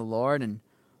encourage him in the Lord, and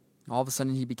all of a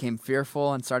sudden he became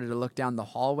fearful and started to look down the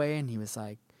hallway, and he was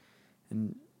like,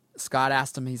 and Scott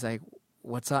asked him, he's like,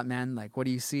 "What's up, man? Like, what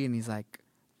do you see?" And he's like,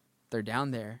 "They're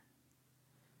down there."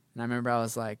 And I remember I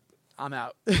was like, "I'm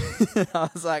out." I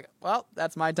was like, "Well,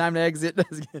 that's my time to exit."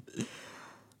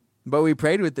 But we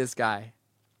prayed with this guy.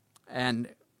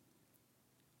 And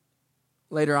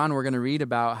later on, we're going to read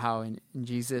about how in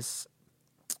Jesus,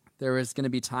 there was going to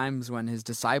be times when his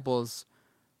disciples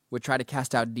would try to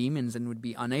cast out demons and would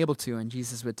be unable to. And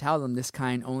Jesus would tell them, this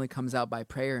kind only comes out by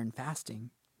prayer and fasting.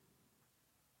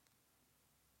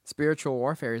 Spiritual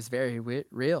warfare is very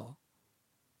real.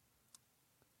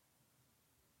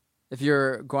 If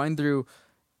you're going through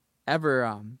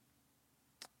ever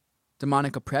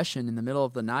demonic oppression in the middle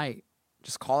of the night,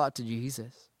 just call out to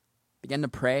Jesus. Begin to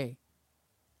pray.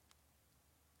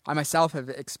 I myself have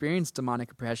experienced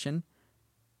demonic oppression,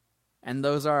 and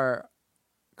those are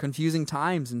confusing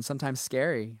times and sometimes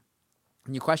scary.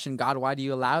 And you question, God, why do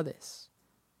you allow this?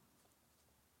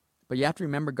 But you have to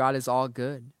remember God is all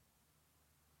good,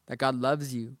 that God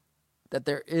loves you, that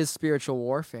there is spiritual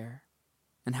warfare.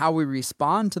 And how we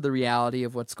respond to the reality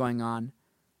of what's going on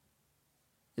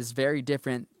is very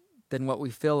different than what we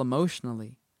feel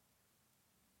emotionally.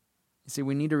 You see,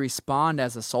 we need to respond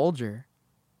as a soldier,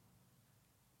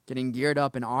 getting geared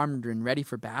up and armed and ready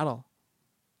for battle.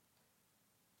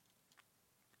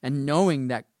 And knowing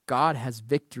that God has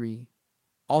victory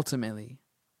ultimately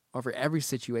over every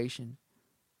situation.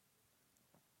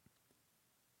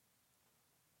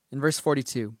 In verse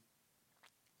 42,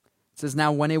 it says,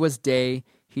 "Now when it was day,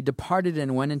 he departed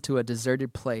and went into a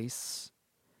deserted place.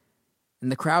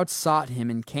 And the crowd sought him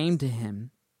and came to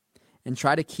him and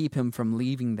tried to keep him from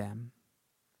leaving them.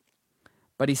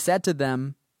 But he said to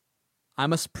them, I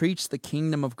must preach the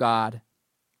kingdom of God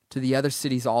to the other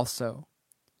cities also,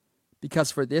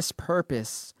 because for this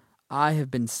purpose I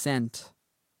have been sent."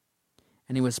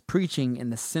 And he was preaching in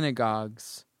the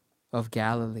synagogues of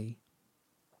Galilee.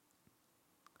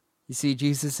 You see,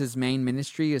 Jesus' main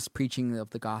ministry is preaching of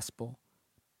the gospel.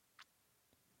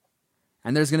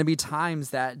 And there's going to be times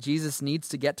that Jesus needs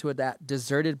to get to that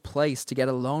deserted place to get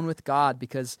alone with God,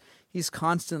 because he's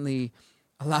constantly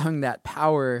allowing that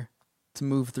power to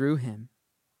move through him.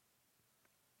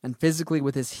 And physically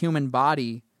with his human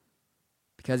body,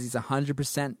 because he's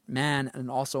 100% man and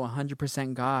also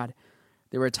 100% God,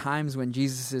 there were times when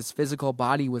Jesus' physical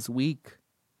body was weak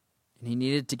and he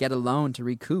needed to get alone to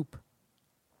recoup.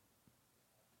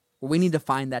 Well, we need to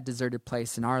find that deserted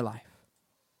place in our life,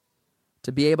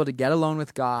 to be able to get alone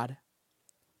with God,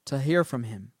 to hear from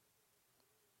him.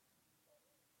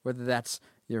 Whether that's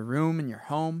your room in your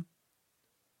home,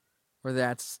 whether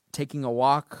that's taking a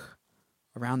walk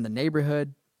around the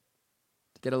neighborhood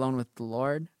to get alone with the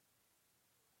Lord,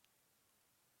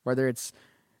 whether it's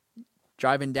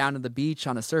driving down to the beach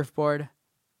on a surfboard.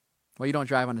 Well, you don't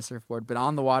drive on a surfboard, but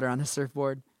on the water on a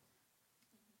surfboard.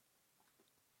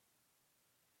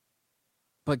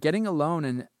 But getting alone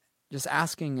and just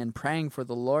asking and praying for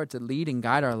the Lord to lead and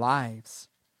guide our lives.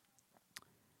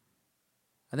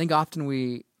 I think often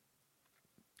we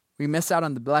miss out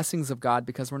on the blessings of God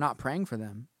because we're not praying for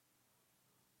them.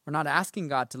 We're not asking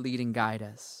God to lead and guide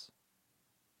us.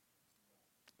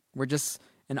 We're just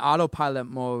in autopilot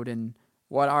mode and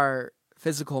what our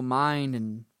physical mind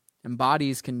and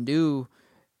bodies can do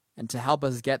and to help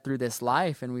us get through this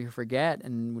life, and we forget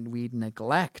and we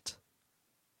neglect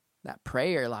that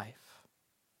prayer life,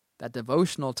 that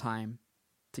devotional time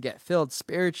to get filled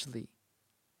spiritually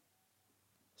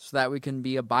so that we can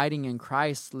be abiding in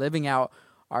Christ, living out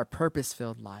our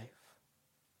purpose-filled life.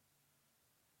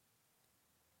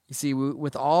 You see,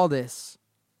 with all this,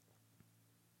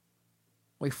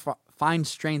 we find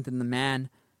strength in the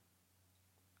man,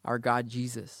 our God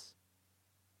Jesus.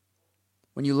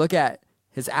 When you look at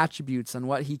his attributes and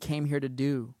what he came here to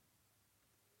do,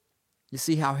 you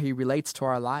see how he relates to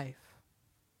our life.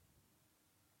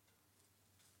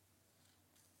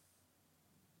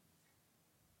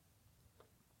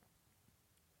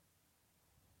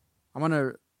 I want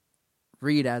to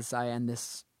read as I end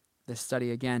this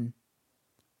study again.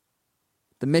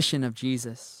 The mission of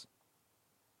Jesus.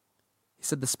 He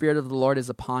said, "The Spirit of the Lord is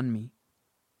upon me,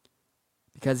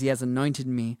 because he has anointed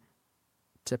me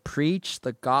to preach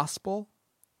the gospel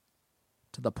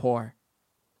to the poor.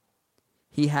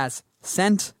 He has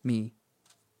sent me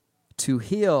to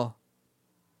heal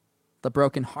the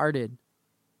brokenhearted,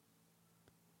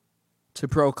 to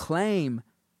proclaim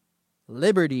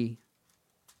liberty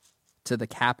to the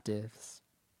captives,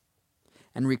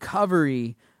 and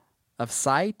recovery of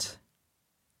sight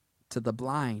to the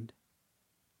blind,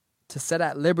 to set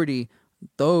at liberty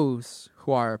those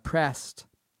who are oppressed,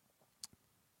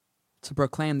 to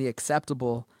proclaim the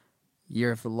acceptable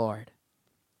year of the Lord.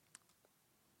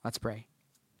 Let's pray.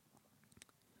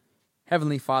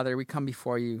 Heavenly Father, we come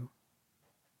before you.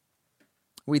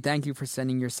 We thank you for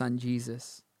sending your Son,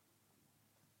 Jesus.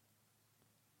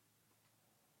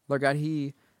 Lord God,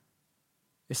 he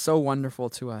is so wonderful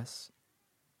to us.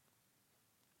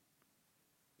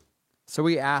 So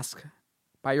we ask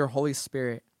by your Holy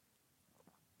Spirit,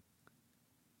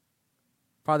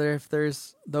 Father, if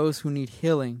there's those who need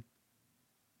healing,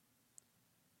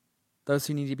 those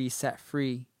who need to be set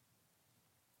free,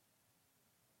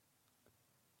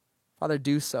 Father,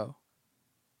 do so.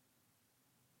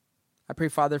 I pray,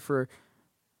 Father, for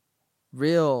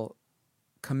real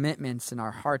commitments in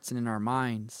our hearts and in our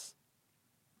minds,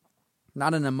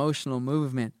 not an emotional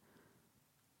movement,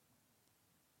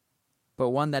 but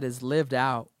one that is lived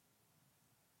out,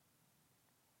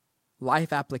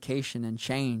 life application and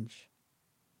change.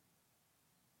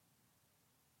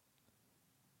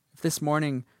 If this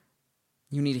morning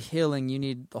you need healing, you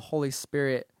need the Holy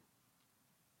Spirit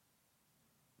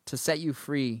to set you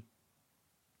free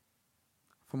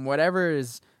from whatever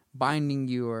is binding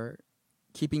you or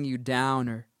keeping you down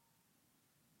or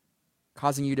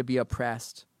causing you to be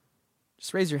oppressed,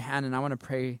 just raise your hand, and I want to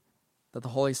pray that the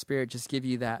Holy Spirit just give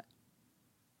you that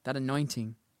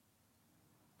anointing.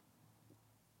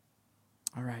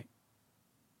 All right.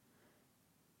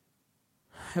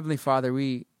 Heavenly Father,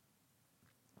 we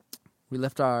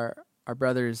lift our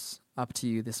brothers up to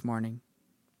you this morning.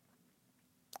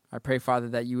 I pray, Father,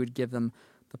 that you would give them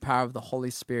the power of the Holy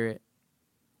Spirit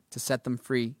to set them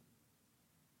free,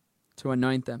 to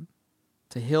anoint them,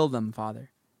 to heal them,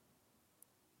 Father,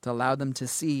 to allow them to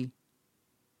see,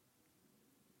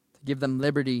 to give them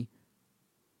liberty,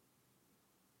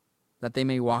 that they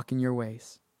may walk in your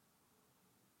ways.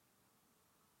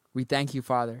 We thank you,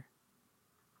 Father,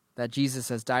 that Jesus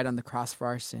has died on the cross for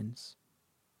our sins.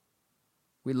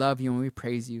 We love you and we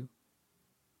praise you.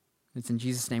 It's in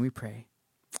Jesus' name we pray.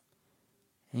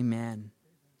 Amen.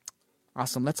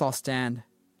 Awesome. Let's all stand.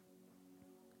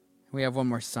 We have one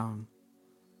more song.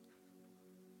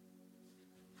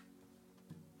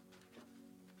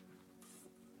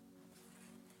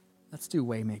 Let's do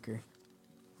Waymaker.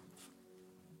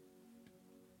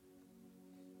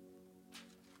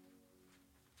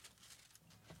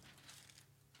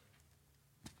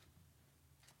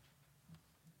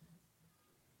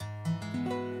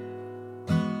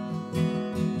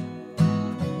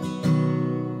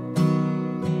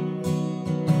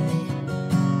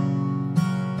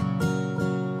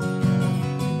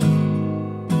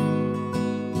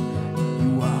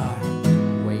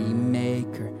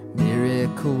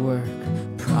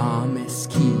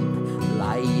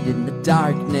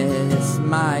 Darkness,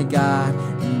 my God,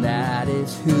 and that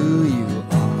is who you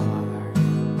are.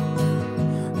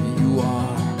 You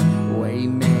are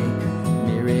waymaker,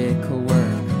 miracle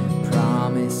work,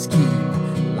 promise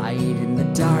keep, light in the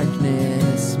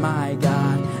darkness, my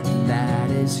God, and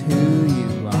that is who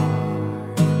you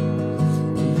are.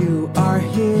 You are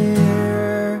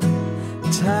here,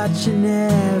 touching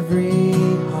every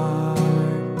heart.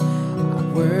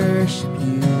 I worship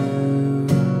you.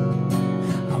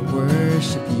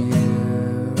 Worship you.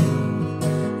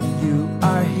 You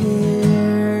are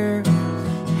here,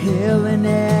 healing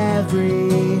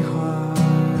every heart.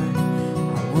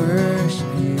 I worship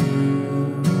you.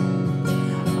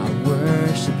 I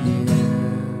worship you.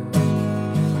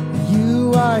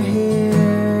 You are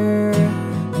here,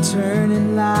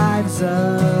 turning lives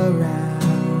around.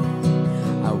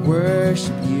 I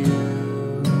worship you.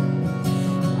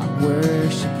 I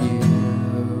worship you.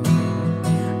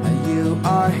 You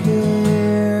are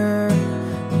here,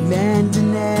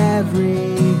 mending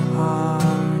every heart.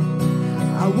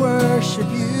 I worship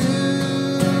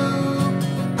you.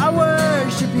 I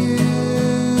worship you.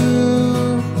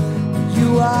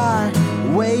 You are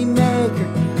waymaker,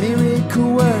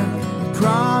 miracle work,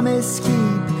 promise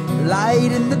keep,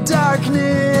 light in the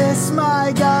darkness,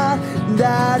 my God,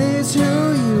 that is who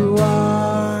you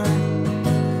are.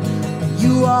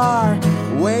 You are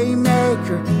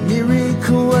waymaker,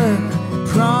 miracle work,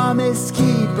 promise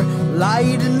keeper,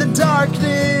 light in the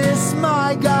darkness,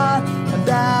 my God, and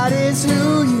that is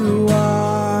who you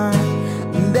are.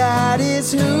 That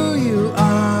is who you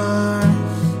are.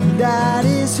 That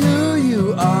is who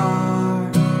you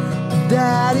are.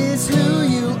 That is who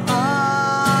you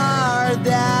are.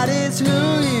 That is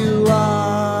who you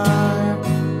are.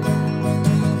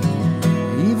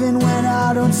 Even when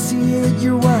I don't see it,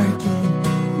 you're working.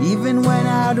 Even when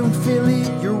I don't feel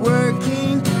it, you're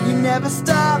working. You never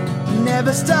stop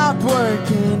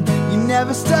working. You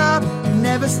never stop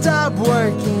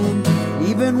working.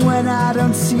 Even when I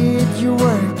don't see it, you're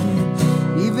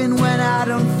working. Even when I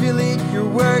don't feel it, you're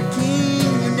working.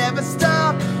 You never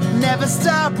stop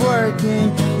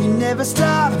working. You never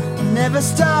stop.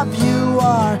 You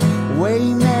are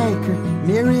waymaker,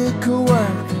 miracle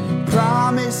worker,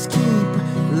 promise keeper,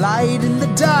 light in the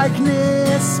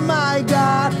darkness. My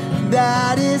God,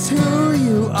 that is who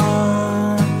you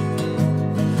are.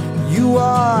 You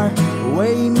are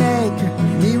waymaker,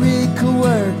 miracle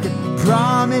worker,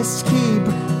 promise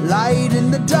keeper, light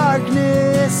in the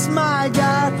darkness. My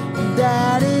God,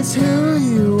 that is who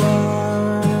you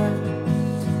are.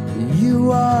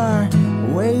 You are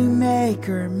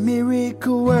waymaker,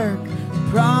 miracle worker,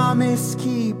 promise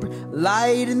keeper,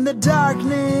 light in the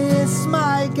darkness.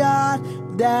 My God,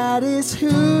 that is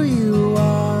who you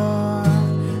are.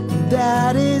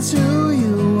 That is who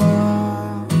you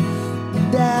are.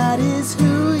 That is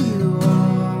who you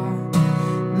are.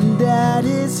 That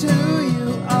is who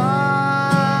you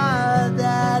are.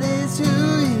 That is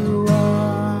who you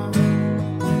are.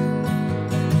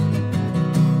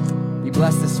 Be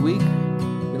blessed this week.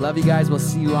 We love you guys. We'll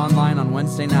see you online on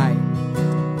Wednesday night.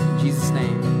 In Jesus'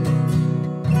 name.